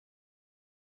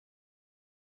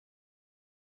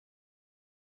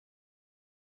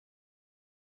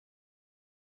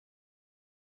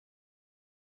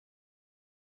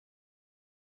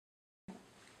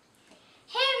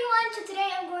So today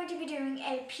I'm going to be doing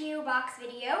a P.O. Box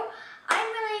video. I'm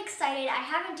really excited. I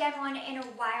haven't done one in a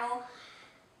while.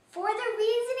 For the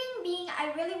reasoning being,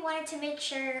 I really wanted to make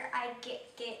sure I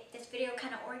get this video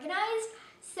kind of organized.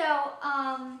 So,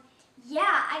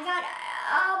 yeah, I got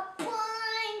a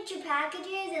bunch of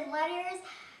packages and letters.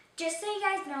 Just so you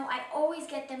guys know, I always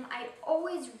get them, I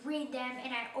always read them,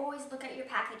 and I always look at your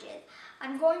packages.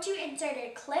 I'm going to insert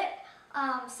a clip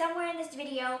somewhere in this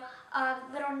video of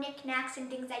little knickknacks and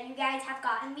things that you guys have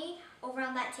gotten me over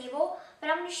on that table. But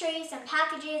I'm going to show you some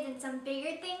packages and some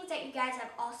bigger things that you guys have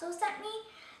also sent me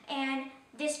and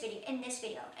in this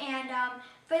video. And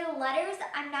for the letters,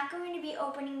 I'm not going to be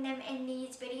opening them in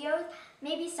these videos.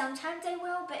 Maybe sometimes I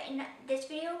will, but in this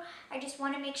video, I just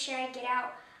want to make sure I get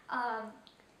out.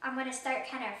 I'm going to start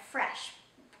kind of fresh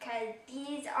because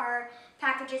these are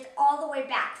packages all the way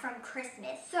back from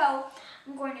Christmas. So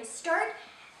I'm going to start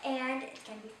and it's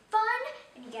going to be fun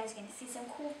and you guys are going to see some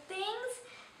cool things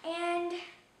and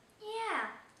yeah,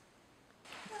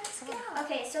 let's go.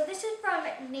 Okay, so this is from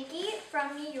Nikki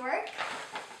from New York.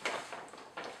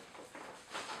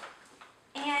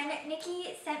 And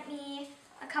Nikki sent me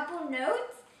a couple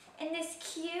notes in this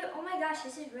cute, oh my gosh,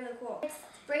 this is really cool. It's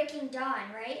Breaking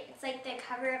Dawn, right? It's like the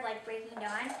cover of like Breaking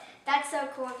Dawn. That's so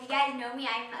cool. If you guys know me,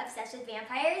 I'm obsessed with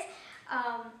vampires.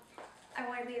 I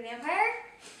want to be a vampire.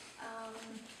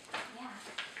 Yeah.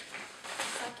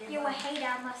 Suck your blood.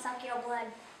 I'm gonna suck your blood.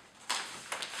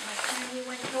 And you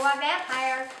went to a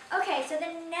vampire. Okay, so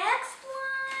the next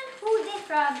one, who is it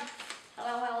from?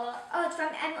 Hello. Oh, it's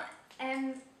from Emma.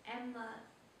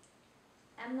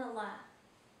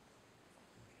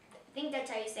 I think that's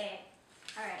how you say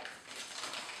it. Alright.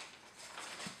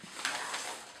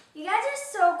 You guys are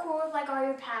so cool with like all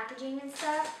your packaging and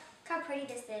stuff. Look how pretty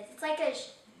this is. It's like a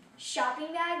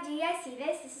shopping bag. Do you guys see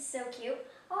this? This is so cute.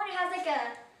 Oh, and it has like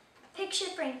a picture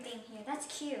frame thing here. That's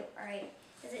cute. Alright.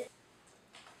 Is it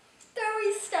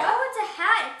throwy stuff? Oh, it's a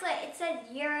hat. It's like, it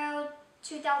says Euro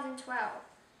 2012.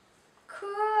 Cool.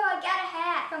 I got a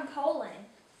hat from Poland.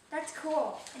 That's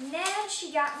cool. And then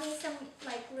she got me some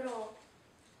like little,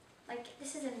 like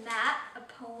this is a map of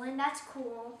Poland. That's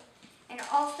cool. And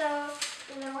also a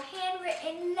little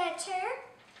handwritten letter.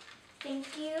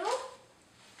 Thank you.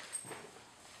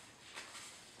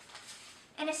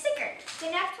 And a sticker.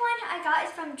 The next one I got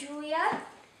is from Julia.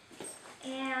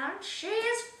 And she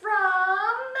is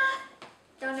from,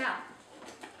 don't know.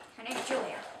 Her name's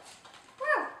Julia.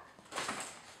 Woo!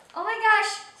 Oh my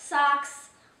gosh, socks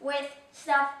with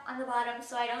stuff on the bottom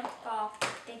so I don't fall.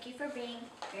 Thank you for being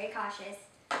very cautious.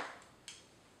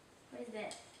 What is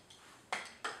this?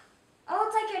 Oh,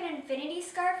 it's like an infinity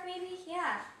scarf maybe?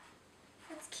 Yeah.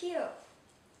 That's cute.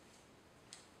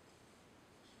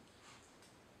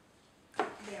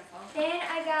 Beautiful. Then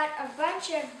I got a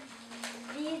bunch of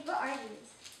these. What are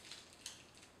these?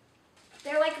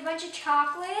 They're like a bunch of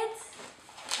chocolates.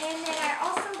 And then I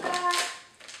also got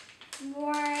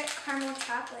more caramel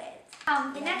chocolates.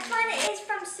 The next one is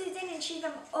from Susan and she's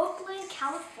from Oakland,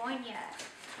 California.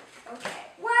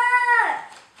 Okay. What?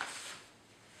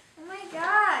 Oh my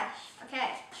gosh.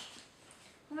 Okay.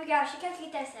 Oh my gosh, look how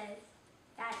cute that says.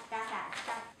 That.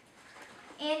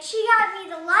 And she got me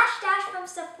the Lash Dash from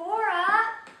Sephora.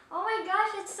 Oh my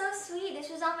gosh, it's so sweet. This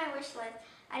was on my wish list.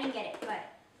 I didn't get it, but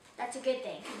that's a good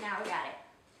thing because now we got it.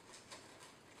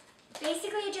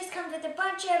 Basically, it just comes with a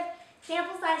bunch of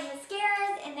sample size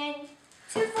mascaras and then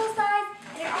 2 full size.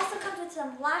 And it also comes with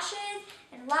some lashes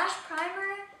and lash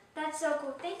primer. That's so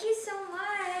cool. Thank you so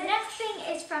much. The next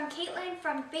thing is from Caitlin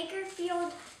from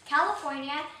Bakersfield,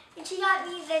 California. And she got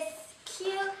me this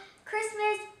cute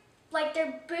Christmas, like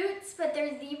they're boots, but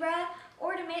they're zebra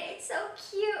ornament. It's so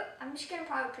cute. I'm just going to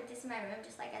probably put this in my room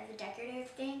just like as a decorative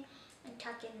thing and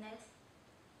tuck in this.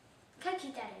 Look how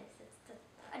cute that is. It's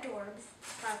adorbs.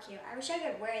 It's so cute. I wish I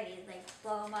could wear these, like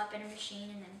blow them up in a machine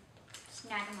and then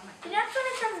snag them on my. The next one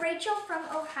is from Rachel from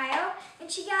Ohio, and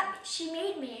she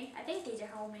made me, I think these are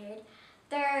homemade.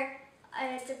 They're,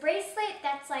 it's a bracelet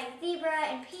that's like zebra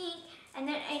and pink, and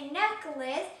then a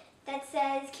necklace that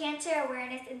says cancer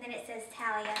awareness, and then it says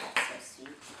Talia. That's so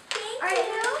sweet. Thank you.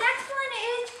 The next one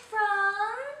is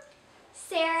from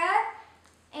Sarah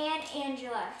and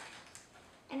Angela,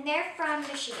 and they're from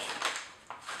Michigan.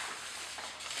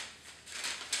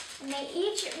 And they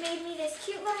each made me this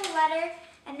cute little letter,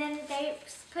 and then they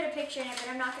put a picture in it, but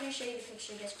I'm not going to show you the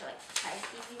picture just for like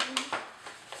privacy reasons.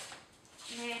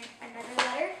 And then another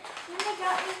letter. And then they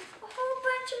got me a whole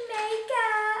bunch of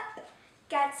makeup.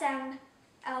 Got some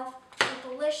e.l.f.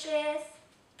 Delicious,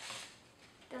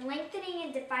 the lengthening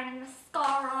and defining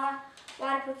mascara,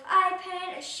 waterproof eye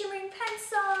pen, a shimmering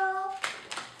pencil.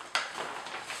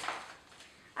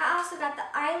 I also got the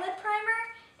eyelid primer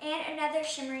and another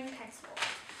shimmering pencil.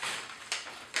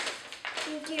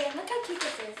 Thank you. And look how cute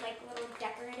this is, like little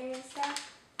decorative and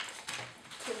stuff.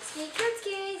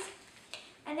 Tootskies.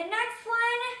 And the next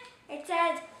one, it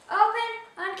says open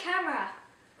on camera.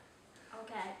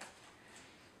 Okay.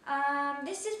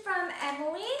 This is from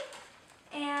Emily,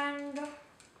 and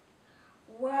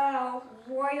whoa,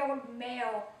 Royal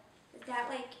Mail. Is that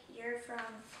like you're from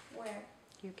where?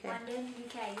 UK. London,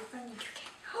 UK. You're from the UK.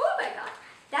 Oh my god,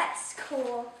 that's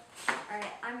cool. All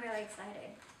right, I'm really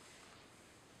excited.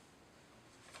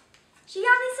 She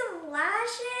got me some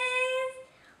lashes.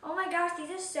 Oh my gosh,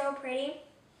 these are so pretty.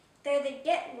 They're the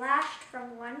Get Lashed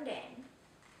from London.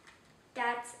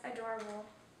 That's adorable.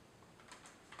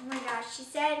 Oh my gosh, she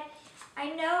said, I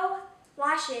know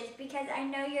lashes because I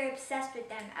know you're obsessed with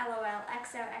them. LOL,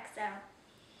 XOXO.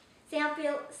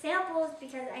 Samples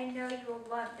because I know you will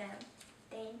love them.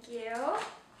 Thank you.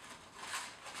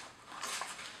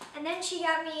 And then she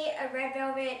got me a red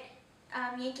velvet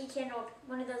Yankee Candle,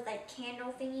 one of those like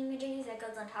candle thingy-majiggies that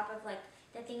goes on top of like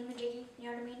the thingy-majiggy, you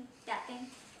know what I mean? That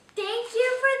thing. Thank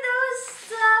you for those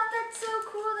stuff. That's so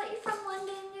cool that you're from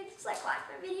London. You just like watch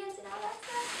my videos and all that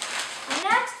stuff. The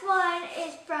next one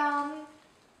is from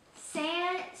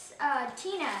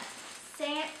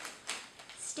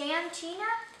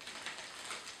Tina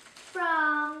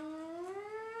from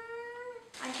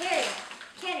Ontario,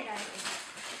 Canada, I think.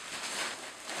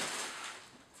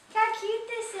 Look how cute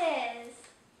this is.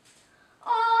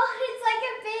 Oh, it's like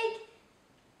a big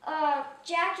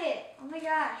jacket. Oh my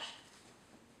gosh.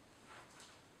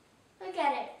 Look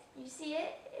at it. You see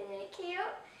it? Isn't it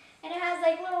cute? And it has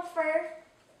like little fur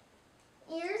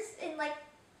ears and like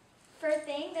fur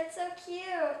thing. That's so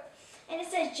cute. And it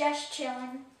says just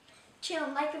chillin'.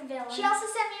 Chillin' like a villain. She also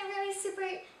sent me a really super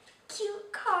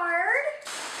cute card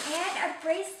and a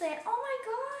bracelet. Oh my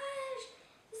gosh.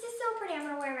 This is so pretty. I'm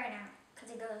going to wear it right now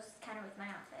because it goes kind of with my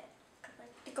outfit.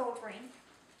 Like the gold ring.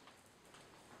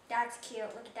 That's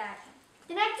cute. Look at that.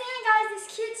 The next thing I got is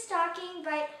this cute stocking,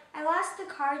 but I lost the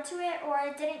card to it, or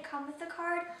it didn't come with the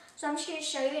card. So I'm just going to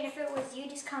show you, and if it was you,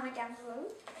 just comment down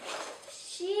below.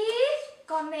 She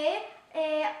got me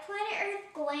a Planet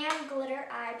Earth Glam Glitter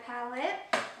Eye Palette.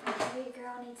 Every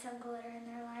girl needs some glitter in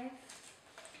their life.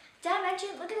 Did I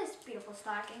mention, look at this beautiful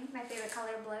stocking, my favorite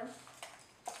color, blue.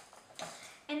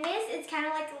 And this is kind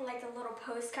of like a little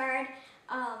postcard.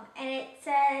 And it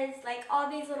says like all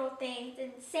these little things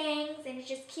and sayings, and it's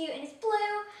just cute, and it's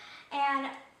blue,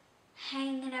 and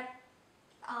hanging it up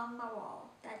on my wall.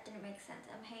 That didn't make sense.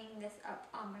 I'm hanging this up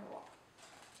on my wall.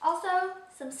 Also,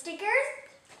 some stickers,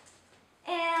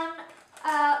 and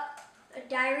a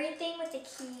diary thing with a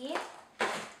key, and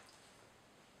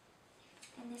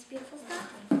this beautiful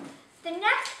stocking. The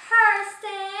next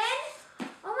person,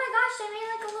 oh my gosh, they made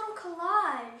like a little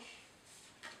collage.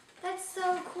 That's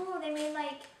so cool. They made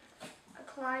like a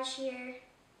collage here.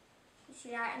 You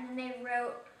see that? And then they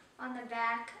wrote on the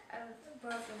back of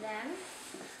both of them.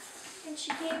 And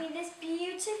she gave me this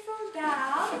beautiful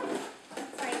bag.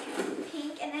 It's like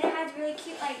pink, and then it has really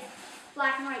cute like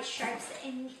black and white stripes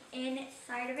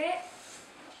inside of it.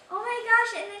 Oh my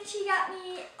gosh, and then she got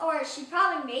me, or she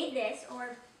probably made this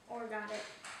or got it.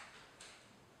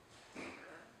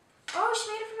 Oh, she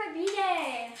made it for my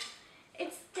B-Day.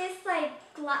 It's this like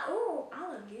glass, oh, I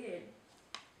look good.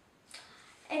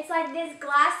 It's like this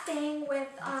glass thing with,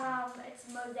 it's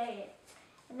mosaic.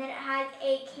 And then it has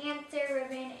a cancer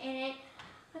ribbon in it.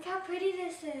 Look how pretty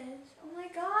this is. Oh my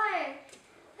god.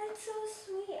 That's so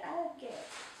sweet. I look it.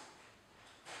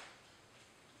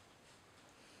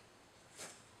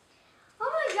 Oh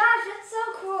my gosh, that's so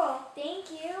cool. Thank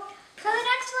you. So the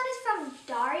next one is from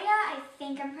Daria. I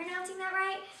think I'm pronouncing that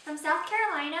right. From South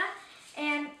Carolina.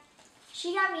 And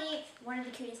she got me one of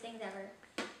the cutest things ever.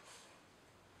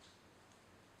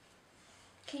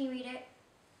 Can you read it?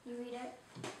 You read it?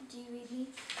 Do you read me?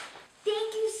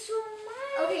 Thank you so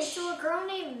much. Okay, so a girl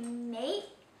named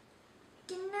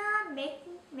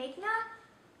Megna?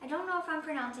 I don't know if I'm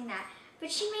pronouncing that.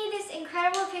 But she made this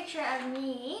incredible picture of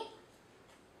me.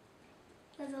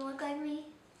 Does it look like me?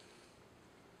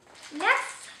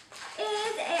 Next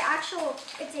is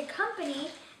it's a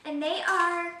company, and they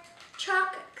are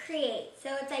Chalk Create.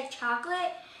 So it's like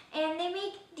chocolate, and they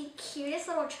make the cutest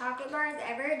little chocolate bars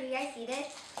ever. Do you guys see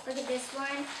this? Look at this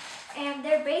one. And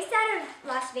they're based out of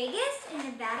Las Vegas in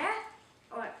Nevada.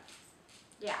 Or,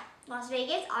 yeah, Las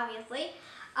Vegas, obviously.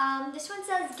 This one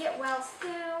says get well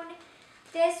soon.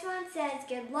 This one says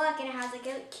good luck, and it has like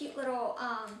a cute little,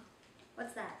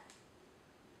 what's that?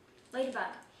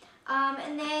 Ladybug.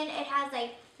 And then it has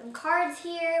like some cards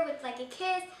here with like a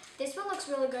kiss. This one looks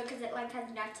really good because it like has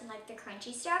nuts and like the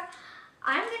crunchy stuff.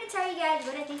 I'm going to tell you guys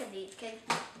what I think of these because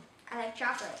I like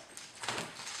chocolate.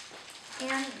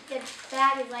 And the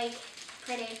bag is like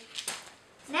pretty.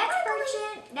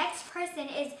 Next person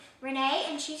is Renee,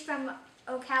 and she's from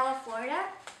Ocala, Florida.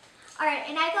 Alright,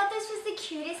 and I thought this was the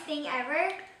cutest thing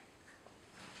ever.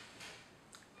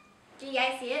 Do you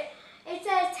guys see it? It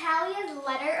says Talia's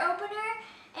letter opener,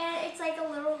 and it's like a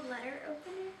little letter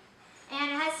opener.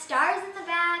 And it has stars in the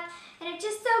back, and it's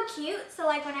just so cute. So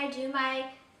like when I do my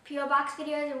P.O. Box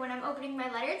videos or when I'm opening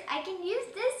my letters, I can use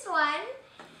this one.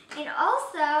 And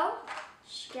also,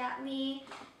 she got me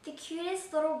the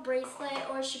cutest little bracelet,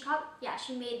 or she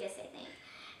made this, I think.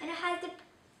 And it has the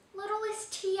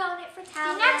littlest T on it for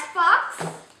Talia. The next box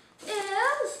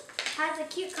has a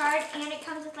cute card, and it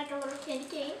comes with like a little candy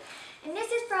cane. And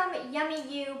this is from Yummy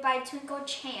You by Twinkle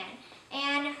Chan.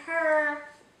 And her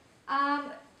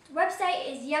website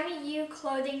is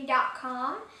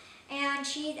yummyyouclothing.com. And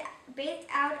she's based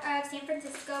out of San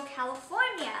Francisco,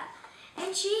 California.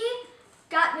 And she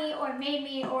got me, or made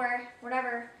me, or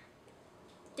whatever,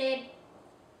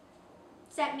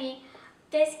 sent me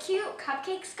this cute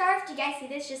cupcake scarf. Do you guys see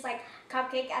this? Just like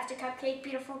cupcake after cupcake,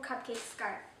 beautiful cupcake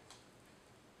scarf.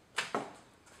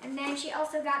 And then she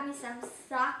also got me some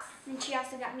socks, and she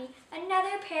also got me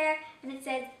another pair, and it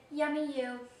says Yummy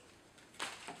You.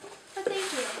 So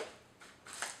thank you.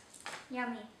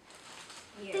 Yummy.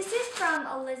 Yeah. This is from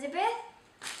Elizabeth,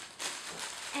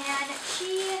 and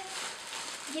she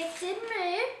gifted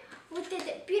me with this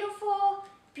beautiful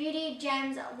Beauty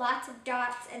Gems, lots of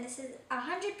dots, and this is a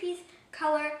 100-piece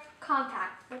color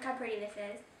compact. Look how pretty this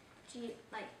is. She,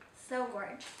 like, so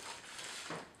gorgeous.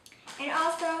 And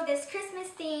also this Christmas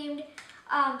themed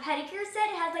pedicure set.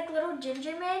 It has like little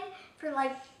ginger men for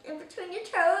like in between your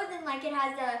toes, and like it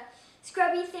has a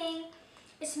scrubby thing.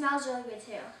 It smells really good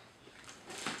too.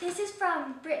 This is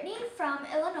from Brittany from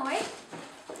Illinois,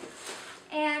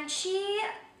 and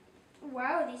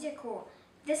wow, these are cool.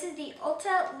 This is the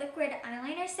Ulta Liquid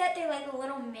Eyeliner Set. They're like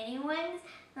little mini ones.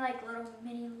 They're like little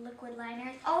mini liquid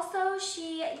liners. Also,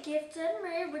 she gifted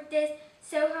me with this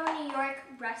Soho New York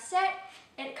brush set.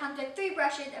 It comes with 3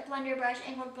 brushes, a blender brush,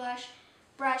 angled brush,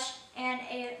 and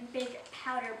a big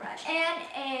powder brush. And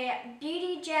a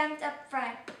Beauty Gems up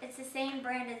front. It's the same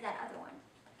brand as that other one.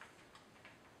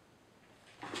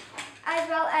 As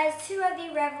well as 2 of the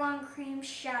Revlon Cream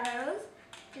Shadows.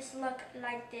 Just look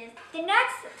like this. The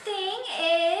next thing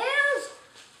is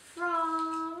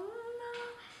from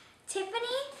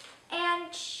Tiffany,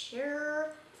 and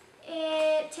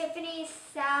Tiffany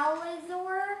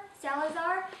Salazar,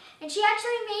 and she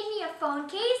actually made me a phone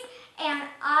case, and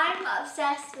I'm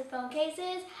obsessed with phone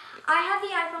cases. I have the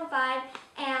iPhone 5,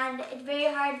 and it's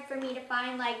very hard for me to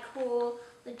find like cool,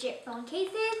 legit phone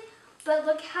cases, but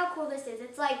look how cool this is.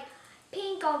 It's like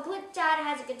pink, all glitched out. It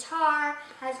has a guitar,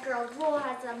 has girls wool,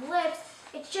 has some lips.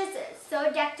 It's just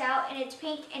so decked out, and it's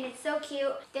pink, and it's so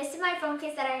cute. This is my phone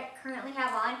case that I currently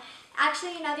have on.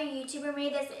 Actually, another YouTuber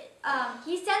made this.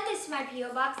 He sent this to my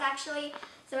P.O. Box, actually,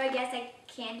 so I guess I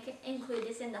can include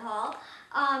this in the haul.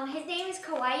 His name is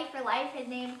Kawaii for Life. His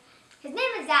name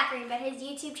is Zachary, but his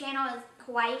YouTube channel is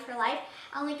Kawaii for Life.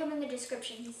 I'll link him in the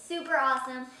description. He's super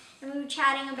awesome, and we were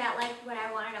chatting about like what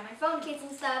I wanted on my phone case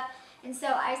and stuff. And so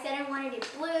I said I wanted it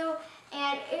blue,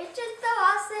 and it's just so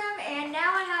awesome. And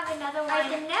now I have another one.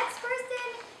 The next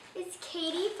person is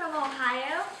Katie from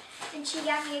Ohio, and she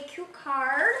got me a cute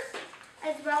card,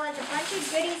 as well as a bunch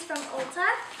of goodies from Ulta,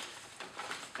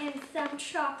 and some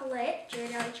chocolate,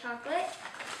 Ghirardelli chocolate,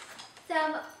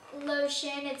 some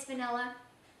lotion, it's vanilla,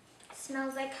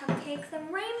 smells like cupcakes,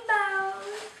 some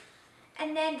rainbows,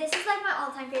 and then this is like my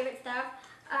all-time favorite stuff.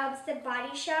 It's the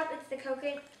Body Shop, it's the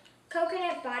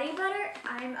coconut body butter.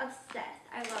 I'm obsessed.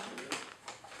 I love these.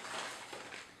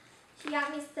 She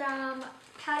got me some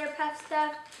powder puff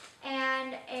stuff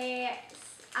and a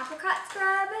apricot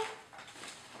scrub,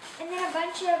 and then a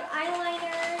bunch of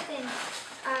eyeliners and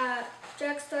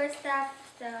drugstore stuff.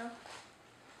 So a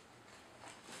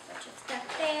bunch of stuff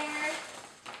there.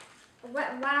 A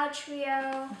Wet n Wild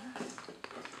trio.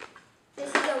 This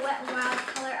is a Wet n Wild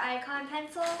color icon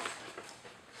pencil.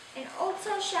 An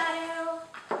Ulta shadow.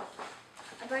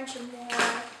 A bunch of more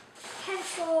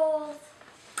pencils,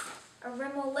 a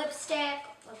Rimmel lipstick.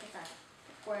 Look at that,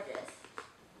 gorgeous.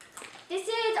 This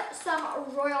is some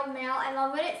Royal Mail. I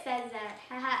love what it says there.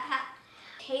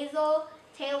 Hazel,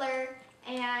 Taylor,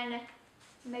 and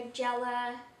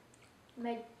Magella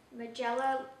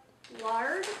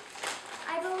Lard,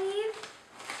 I believe.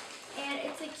 And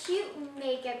it's a cute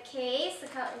makeup case.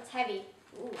 Look how it's heavy.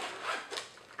 Ooh.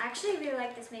 I actually really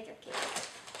like this makeup case.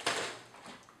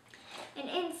 And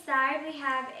inside we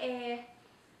have a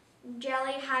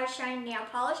Jelly High Shine nail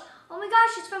polish. Oh my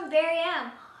gosh, it's from Barry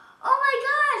M. Oh my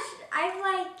gosh,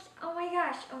 oh my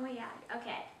gosh, oh my god,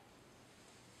 okay.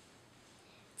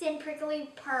 It's in Prickly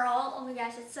Pearl. Oh my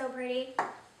gosh, it's so pretty.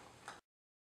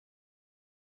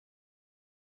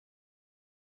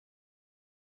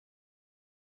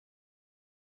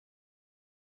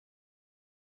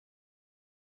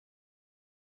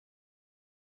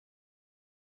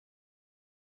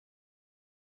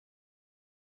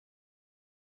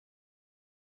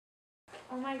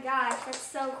 Oh my gosh, that's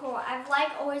so cool. I've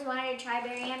always wanted to try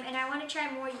Barry M, and I want to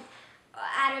try more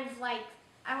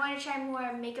I want to try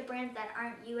more makeup brands that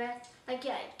aren't US,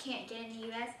 can't get in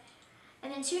the US.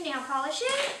 And then 2 nail polishes.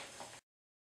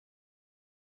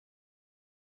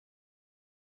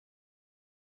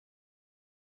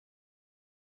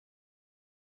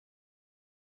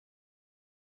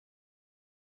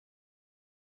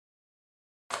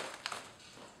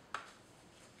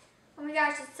 Oh my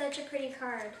gosh, it's such a pretty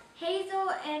card.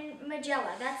 Hazel and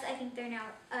Magella, that's I think their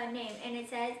name, and it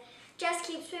says, "Just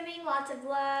keep swimming, lots of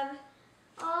love."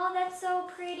 Oh, that's so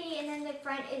pretty, and then the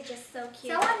front is just so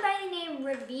cute. Someone by the name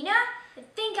Ravina, I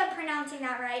think I'm pronouncing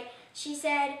that right, she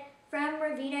said, "From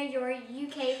Ravina, your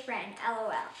UK friend,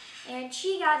 LOL." And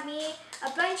she got me a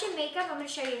bunch of makeup. I'm going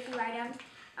to show you a few items.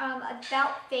 A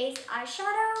Belt Face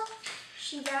eyeshadow.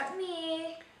 She got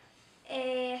me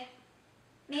a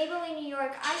Maybelline New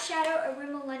York eyeshadow, a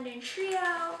Rimmel London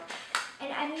Trio,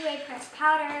 an MUA pressed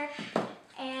powder,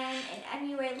 and an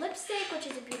MUA lipstick, which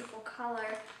is a beautiful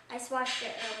color. I swatched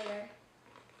it earlier.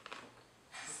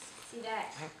 See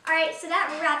that? Alright, so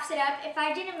that wraps it up. If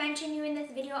I didn't mention you in this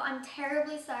video, I'm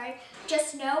terribly sorry.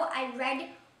 Just know I read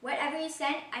whatever you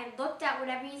sent, I looked at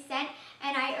whatever you sent,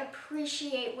 and I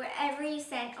appreciate whatever you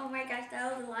sent. Oh my gosh,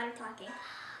 that was a lot of talking.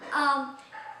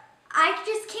 I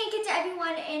just can't get to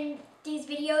everyone in these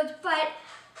videos, but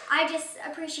I just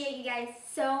appreciate you guys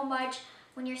so much.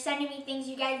 When you're sending me things,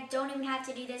 you guys don't even have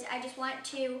to do this. I just want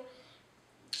to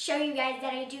show you guys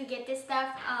that I do get this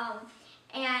stuff.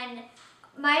 And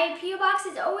my P.O. box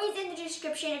is always in the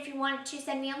description if you want to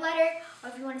send me a letter, or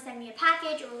if you want to send me a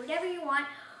package, or whatever you want.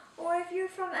 Or if you're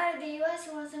from out of the U.S.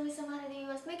 and want to send me some out of the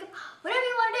U.S. makeup, whatever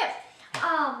you want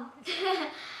to do.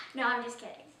 No, I'm just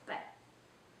kidding. But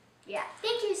yeah,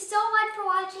 thank you so much for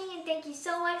watching, and thank you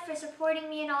so much for supporting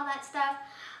me and all that stuff.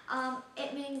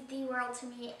 It means the world to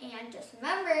me, and just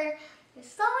remember, there's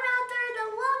someone out there that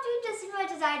loves you just as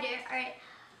much as I do. Alright,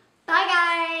 bye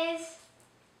guys!